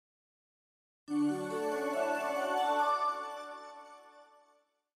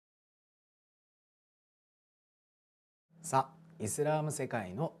さあ、イスラーム世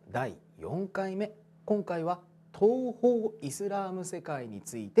界の第4回目、今回は東方イスラーム世界に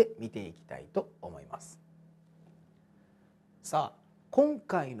ついて見ていきたいと思います。さあ、今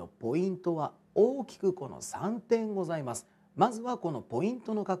回のポイントは大きくこの3点ございます。まずはこのポイン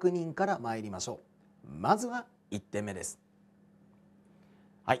トの確認から参りましょう。まずは1点目です。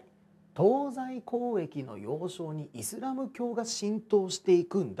はい、東西交易の要衝にイスラム教が浸透してい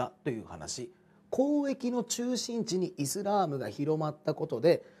くんだという話。交易の中心地にイスラームが広まったこと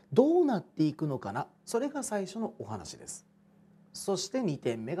でどうなっていくのかな、それが最初のお話です。そして2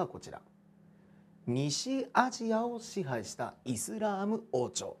点目がこちら。西アジアを支配したイスラーム王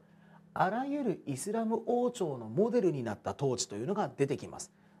朝、あらゆるイスラム王朝のモデルになった統治というのが出てきま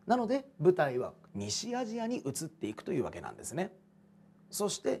す。なので舞台は西アジアに移っていくというわけなんですね。そ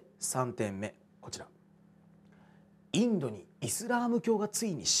して3点目、こちら。インドにイスラーム教がつ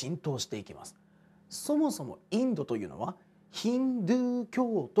いに浸透していきます。そもそもインドというのはヒンドゥー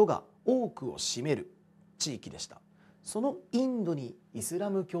教徒が多くを占める地域でした。そのインドにイスラ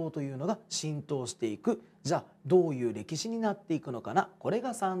ム教というのが浸透していく。じゃあどういう歴史になっていくのかな、これが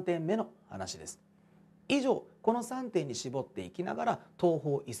3点目の話です。以上、この3点に絞っていきながら東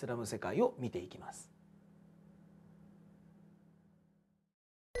方イスラム世界を見ていきます。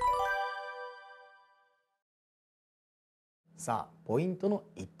さあ、ポイントの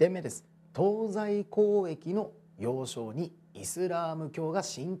1点目です。東西交易の要衝にイスラーム教が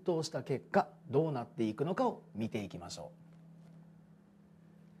浸透した結果どうなっていくのかを見ていきましょ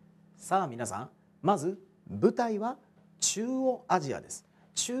う。さあ皆さん、まず舞台は中央アジアです。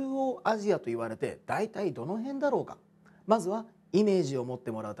中央アジアと言われて大体どの辺だろうか。まずはイメージを持っ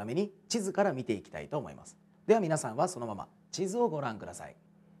てもらうために地図から見ていきたいと思います。では皆さんはそのまま地図をご覧ください。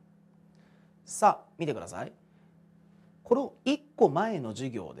さあ見てください。この1個前の授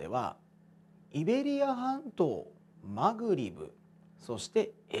業ではイベリア半島、マグリブ、そし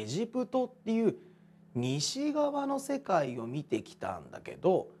てエジプトっていう西側の世界を見てきたんだけ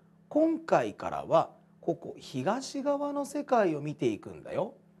ど、今回からはここ東側の世界を見ていくんだ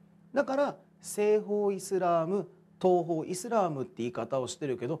よ。だから西方イスラーム、東方イスラームって言い方をして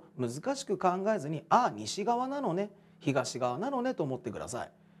るけど、難しく考えずに、ああ西側なのね、東側なのねと思ってくださ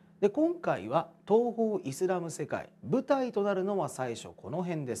い。で、今回は東方イスラム世界、舞台となるのは最初この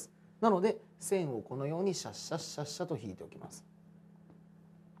辺です。なので線をこのようにシャッシャッシャッシャと引いておきます。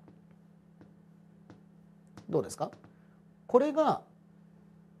どうですか？これが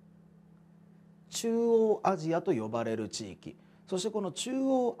中央アジアと呼ばれる地域。そしてこの中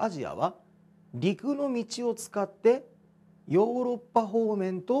央アジアは陸の道を使ってヨーロッパ方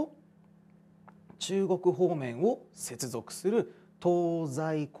面と中国方面を接続する東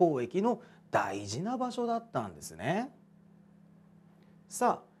西交易の大事な場所だったんですね。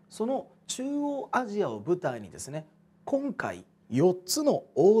さあ、その中央アジアを舞台にですね、今回4つの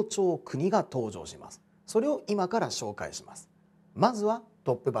王朝国が登場します。それを今から紹介します。まずは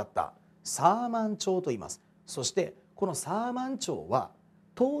トップバッター、サーマン朝と言います。そしてこのサーマン朝は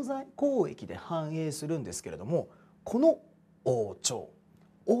東西交易で繁栄するんですけれども、この王朝、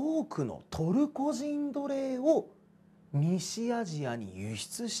多くのトルコ人奴隷を西アジアに輸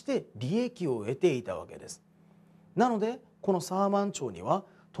出して利益を得ていたわけです。なのでこのサーマン朝には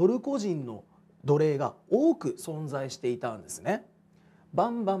トルコ人の奴隷が多く存在していたんですね。バ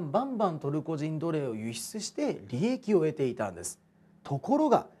ンバントルコ人奴隷を輸出して利益を得ていたんです。ところ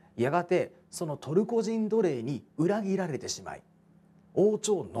がやがてそのトルコ人奴隷に裏切られてしまい、王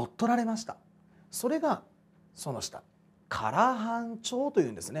朝を乗っ取られました。それがその下、カラハン朝とい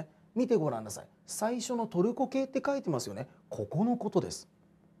うんですね。見てごらんなさい。最初のトルコ系って書いてますよね。ここのことです。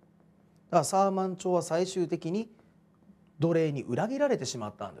だからサーマン朝は最終的に奴隷に裏切られてしま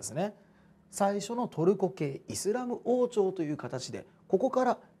ったんですね。最初のトルコ系イスラム王朝という形で、ここか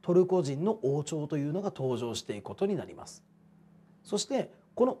らトルコ人の王朝というのが登場していくことになります。そして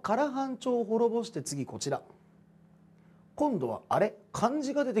このカラハン朝を滅ぼして次こちら、今度は漢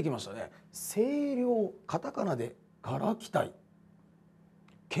字が出てきましたね。清涼、カタカナでガラキタイ。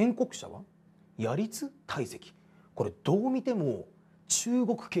建国者はヤリツ大石。これどう見ても中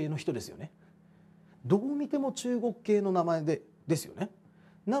国系の人ですよね。どう見ても中国系の名前ですよね。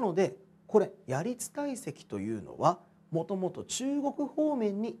なのでこれヤリツ大石というのはもともと中国方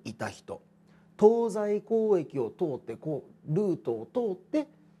面にいた人、東西交易を通ってルートを通って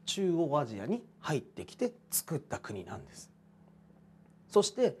中央アジアに入ってきて作った国なんです。そし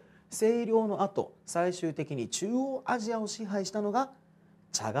て清涼の後、最終的に中央アジアを支配したのが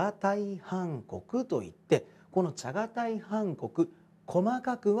チャガタイ汗国といって、このチャガタイ汗国、細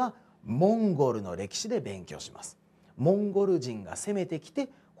かくはモンゴルの歴史で勉強します。モンゴル人が攻めてきて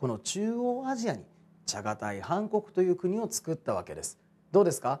この中央アジアにチャガタイ・ハン国という国を作ったわけです。どう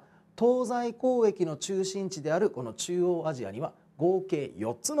ですか？東西交易の中心地であるこの中央アジアには合計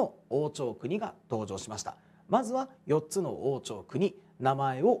4つの王朝国が登場しました。まずは4つの王朝国、名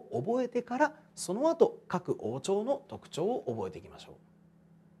前を覚えてからその後各王朝の特徴を覚えていきましょう。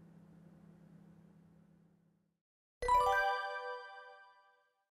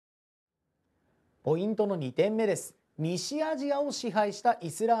ポイントの2点目です。西アジアを支配したイ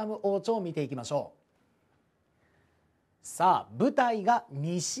スラーム王朝を見ていきましょう。さあ、舞台が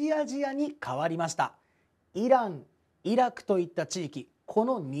西アジアに変わりました。イラン、イラクといった地域、こ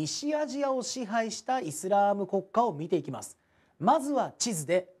の西アジアを支配したイスラーム国家を見ていきます。まずは地図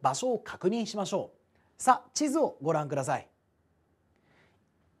で場所を確認しましょう。さあ、地図をご覧ください。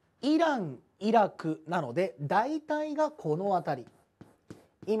イラン、イラクなので大体がこの辺り。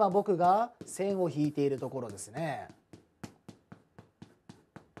今僕が線を引いているところですね。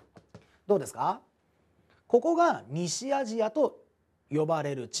どうですか？ここが西アジアと呼ば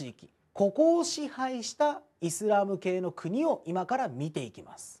れる地域。ここを支配したイスラム系の国を今から見ていき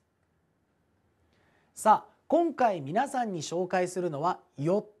ます。さあ、今回皆さんに紹介するのは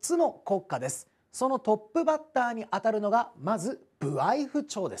4つの国家です。そのトップバッターにあたるのがまずブアイフ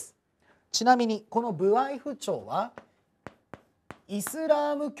朝です。ちなみにこのブアイフ朝はイス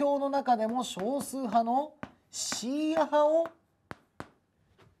ラーム教の中でも少数派のシーア派を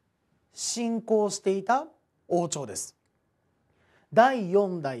信仰していた王朝です。第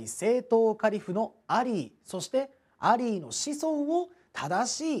4代正統カリフのアリー、そしてアリーの子孫を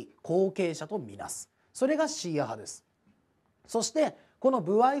正しい後継者とみなす。それがシーア派です。そしてこの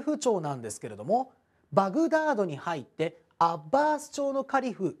ブアイフ朝なんですけれども、バグダードに入ってアッバース朝のカ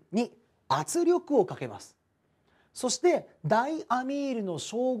リフに圧力をかけます。そして大アミールの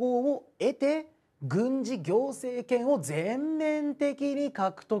称号を得て軍事行政権を全面的に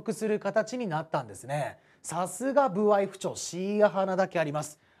獲得する形になったんですね。さすがブアイフ朝、シーア派なだけありま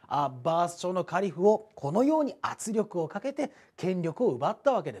す。アッバース朝のカリフをこのように圧力をかけて権力を奪っ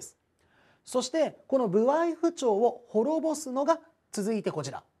たわけです。そしてこのブアイフ朝を滅ぼすのが続いてこ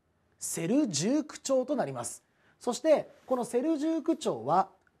ちらセルジューク朝となります。そしてこのセルジューク朝は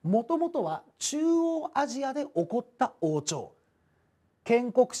もともとは中央アジアで起こった王朝、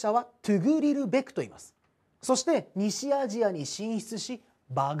建国者はトゥグリルベクと言います。そして西アジアに進出し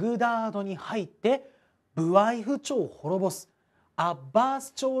バグダードに入ってブアイフ朝を滅ぼす、アッバー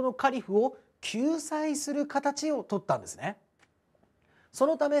ス朝のカリフを救済する形を取ったんですね。そ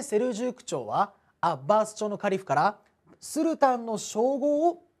のためセルジューク朝はアッバース朝のカリフからスルタンの称号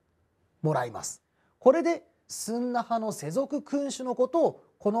をもらいます。これでスンナ派の世俗君主のことを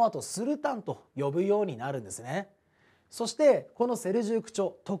この後スルタンと呼ぶようになるんですね。そしてこのセルジューク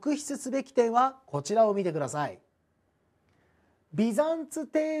朝、特筆すべき点はこちらを見てください。ビザンツ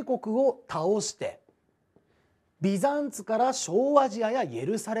帝国を倒してビザンツから小アジアやエ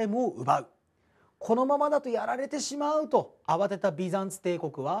ルサレムを奪う。このままだとやられてしまうと慌てたビザンツ帝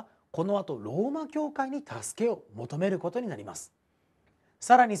国はこの後ローマ教会に助けを求めることになります。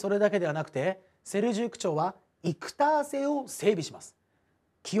さらにそれだけではなくてセルジューク朝はイクター制を整備します。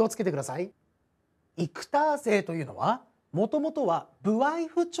気をつけてください。イクター制というのはもともとはブアイ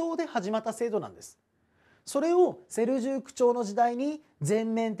フ朝で始まった制度なんです。それをセルジューク朝の時代に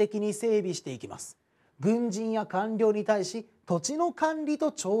全面的に整備していきます。軍人や官僚に対し土地の管理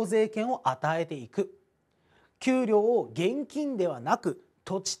と徴税権を与えていく。給料を現金ではなく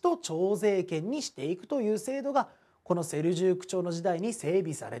土地と徴税権にしていくという制度がこのセルジューク朝の時代に整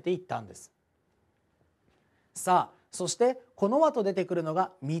備されていったんです。さあ、そしてこの後出てくるの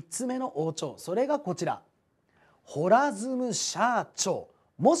が3つ目の王朝、それがこちらホラズムシャー朝、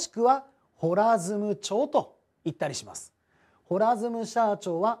もしくはホラズム朝と言ったりします。ホラズムシャー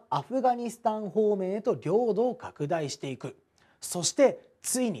朝はアフガニスタン方面へと領土を拡大していく。そして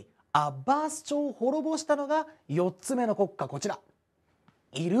ついにアッバース朝を滅ぼしたのが4つ目の国家、こちら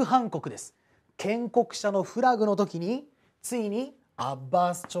イルハン国です。建国者のフラグの時についにアッ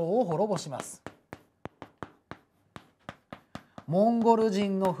バース朝を滅ぼします。モンゴル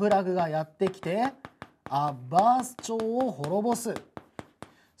人のフラグがやってきてアッバース朝を滅ぼす。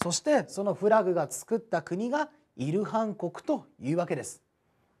そしてそのフラグが作った国がイルハン国というわけです。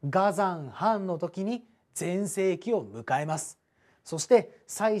ガザン・ハンの時に全盛期を迎えます。そして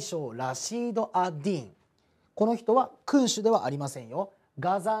宰相ラシード・アッディーン、この人は君主ではありませんよ。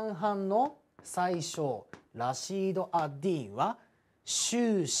ガザン・ハンの宰相ラシード・アッディーンは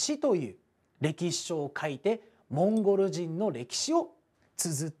宗史という歴史書を書いてモンゴル人の歴史を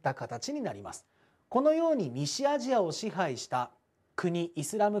綴った形になります。このように西アジアを支配した国、イ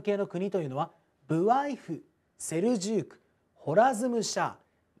スラム系の国というのはブアイフ、セルジューク、ホラズムシャー、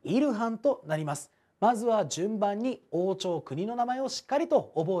イルハンとなります。まずは順番に王朝、国の名前をしっかり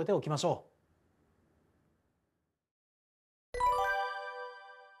と覚えておきましょう。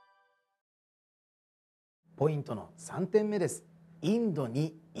ポイントの3点目です。インド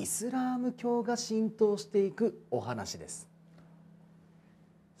にイスラーム教が浸透していくお話です。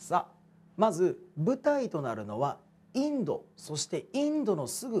さあ、まず舞台となるのはインド、そしてインドの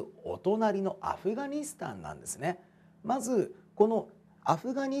すぐお隣のアフガニスタンなんですね。まずこのア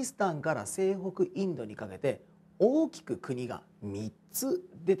フガニスタンから西北インドにかけて大きく国が3つ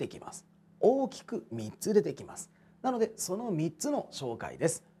出てきます。大きく3つ出てきます。なのでその3つの紹介で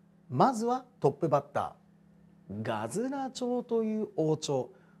す。まずはトップバッター、ガズナ朝という王朝。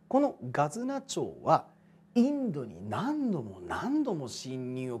このガズナ朝はインドに何度も何度も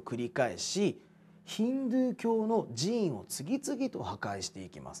侵入を繰り返し、ヒンドゥー教の寺院を次々と破壊してい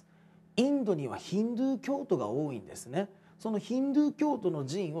きます。インドにはヒンドゥー教徒が多いんですね。そのヒンドゥー教徒の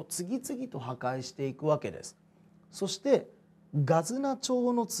寺院を次々と破壊していくわけです。そしてガズナ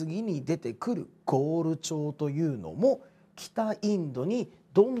朝の次に出てくるゴール朝というのも北インドに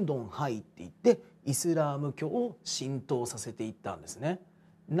どんどん入っていってイスラーム教を浸透させていったんですね。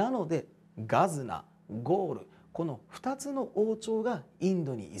なのでガズナ、ゴール、この2つの王朝がイン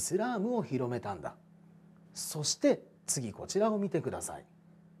ドにイスラームを広めたんだ。そして次こちらを見てください。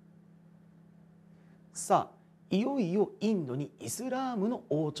さあ、いよいよインドにイスラームの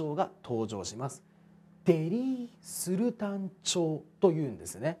王朝が登場します。デリー・スルタン朝というんで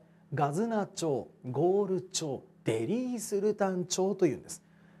すね。ガズナ朝、ゴール朝、デリー・スルタン朝というんです。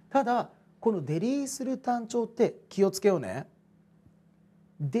ただこのデリー・スルタン朝って気をつけようね。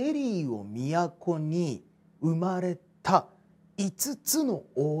デリーを都に生まれた5つの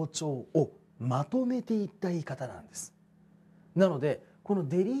王朝をまとめていった言い方なんです。なのでこの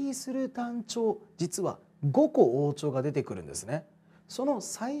デリー・スルタン朝、実は5個王朝が出てくるんですね。その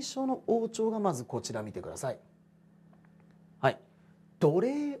最初の王朝がまずこちら見てください。はい、奴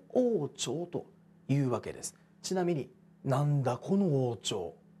隷王朝というわけです。ちなみになんだこの王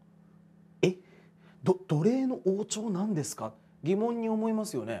朝、奴隷の王朝なんですか、疑問に思いま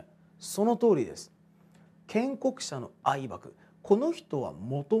すよね。その通りです。建国者の愛幕、この人は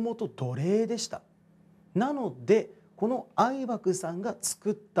もともと奴隷でした。なのでこの愛幕さんが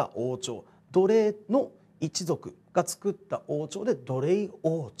作った王朝、奴隷の一族が作った王朝で奴隷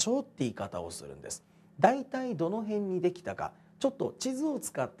王朝って言い方をするんです。だいたいどの辺にできたか、ちょっと地図を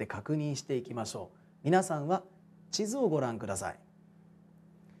使って確認していきましょう。皆さんは地図をご覧ください。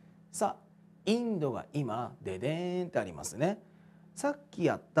さあ、インドが今デデーンってありますね。さっき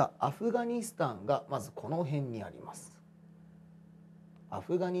やったアフガニスタンがまずこの辺にあります。ア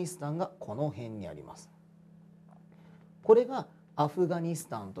フガニスタンがこの辺にあります。これがアフガニス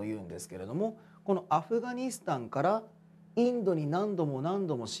タンというんですけれども、このアフガニスタンからインドに何度も何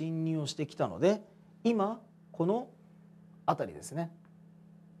度も侵入をしてきたので、今この辺りですね。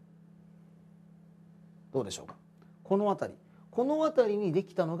どうでしょうか。この辺りにで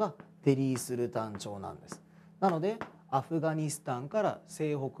きたのがデリー・スルタン朝なんです。なのでアフガニスタンから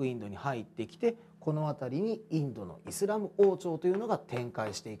西北インドに入ってきて、この辺りにインドのイスラム王朝というのが展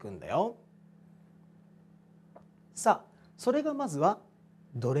開していくんだよ。さあ、それがまずは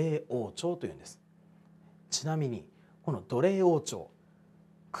奴隷王朝というんです。ちなみにこの奴隷王朝、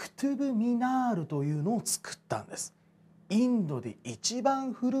クトゥブ・ミナールというのを作ったんです。インドで一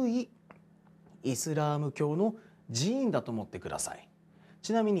番古いイスラーム教の寺院だと思ってください。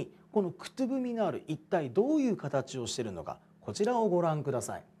ちなみにこのクトゥブ・ミナール、一体どういう形をしているのか、こちらをご覧くだ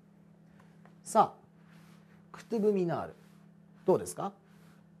さい。さあ、クトゥブ・ミナール、どうですか、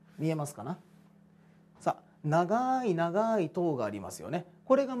見えますかな。さあ、長い長い塔がありますよね。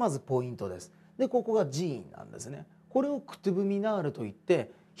これがまずポイントです。でここが寺院なんですね。これをクトゥブ・ミナールといっ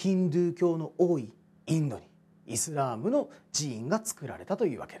て、ヒンドゥー教の多いインドにイスラームの寺院が作られたと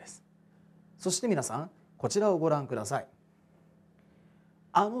いうわけです。そして皆さんこちらをご覧ください。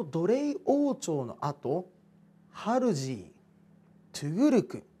あの奴隷王朝の後、ハルジー、トゥグル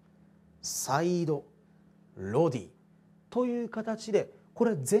ク、サイード、ロディという形で、こ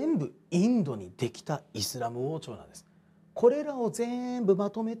れ全部インドにできたイスラム王朝なんです。これらを全部ま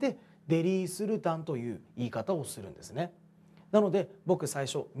とめてデリー・スルタンという言い方をするんですね。なので僕最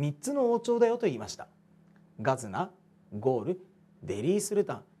初3つの王朝だよと言いました。ガズナ、ゴール、デリー・スル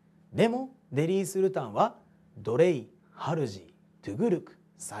タン。でもデリー・スルタンはドレイ、ハルジー、トゥグルク、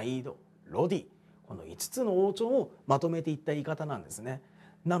サイード、ロディ、この5つの王朝をまとめていった言い方なんですね。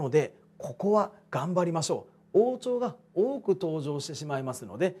なのでここは頑張りましょう。王朝が多く登場してしまいます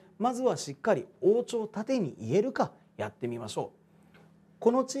ので、まずはしっかり王朝縦に言えるかやってみましょう。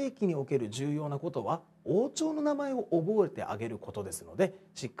この地域における重要なことは王朝の名前を覚えてあげることですので、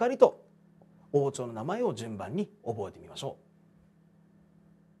しっかりと王朝の名前を順番に覚えてみましょう。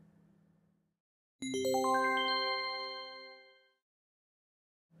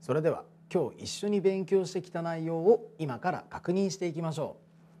それでは今日一緒に勉強してきた内容を今から確認していきましょ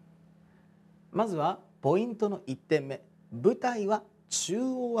う。まずはポイントの1点目、舞台は中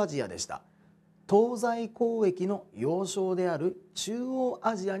央アジアでした。東西交易の要衝である中央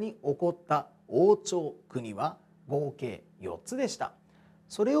アジアに起こった王朝国は合計4つでした。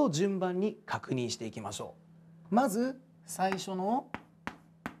それを順番に確認していきましょう。まず最初の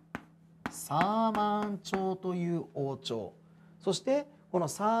サーマン朝という王朝、そしてこの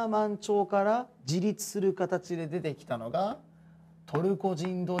サーマン朝から自立する形で出てきたのがトルコ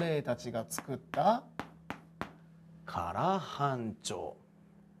人奴隷たちが作ったカラハン朝、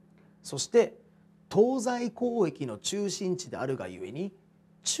そして東西交易の中心地であるがゆえに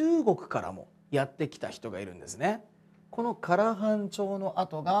中国からもやってきた人がいるんですね。このカラハン朝の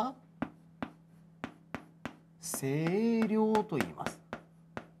後が西涼と言います。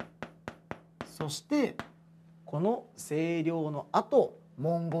そしてこの西涼の後、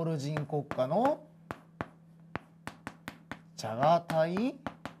モンゴル人国家のチャガタイ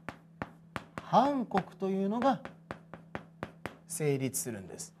韓国というのが成立するん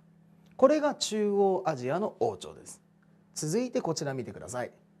です。これが中央アジアの王朝です。続いてこちら見てくださ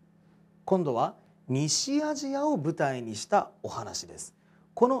い。今度は西アジアを舞台にしたお話です。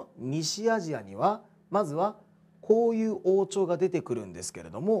この西アジアにはまずはこういう王朝が出てくるんですけれ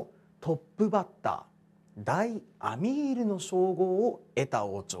ども、トップバッター大アミールの称号を得た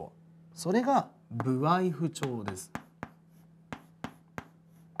王朝、それがブワイフ朝です。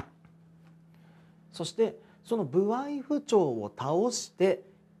そしてそのブワイフ朝を倒して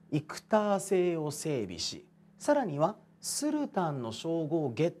イクター制を整備し、さらにはスルタンの称号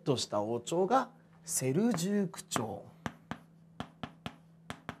をゲットした王朝がセルジューク朝、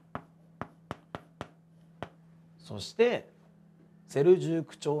そしてセルジュー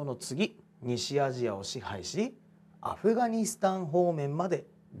ク朝の次、西アジアを支配しアフガニスタン方面まで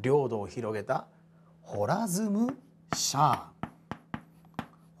領土を広げたホラズムシャー。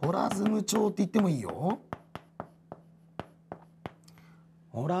ホラズム朝って言ってもいいよ。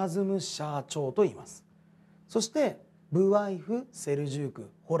ホラズムシャー朝と言います。そしてブワイフ、セルジュー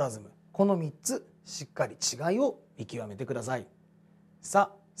ク、ホラズム、この3つしっかり違いを見極めてください。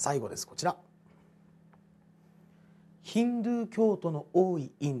さあ最後です。こちら、ヒンドゥー教徒の多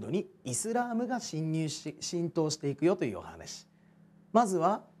いインドにイスラームが浸透していくよというお話。まず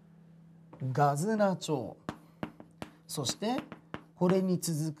はガズナ朝、そしてこれに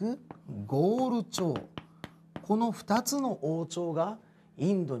続くゴール朝、この2つの王朝が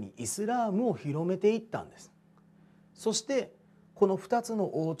インドにイスラームを広めていったんです。そしてこの2つ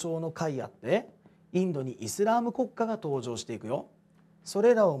の王朝の甲斐あってインドにイスラーム国家が登場していくよ。そ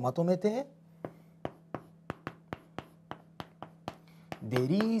れらをまとめてデ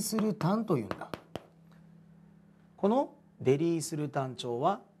リースルタンというんだ。このデリースルタン朝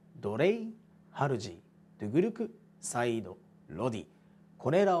はドレイ、ハルジー、トゥグルク、サイード、ロディ、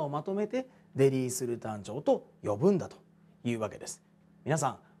これらをまとめてデリースルタン朝と呼ぶんだというわけです。皆さ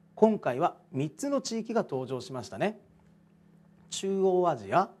ん今回は3つの地域が登場しましたね。中央ア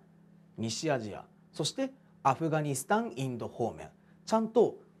ジア、西アジア、そしてアフガニスタン、インド方面、ちゃん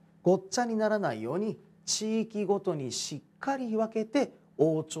とごっちゃにならないように地域ごとにしっかり分けて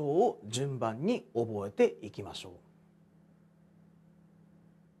王朝を順番に覚えていきましょう。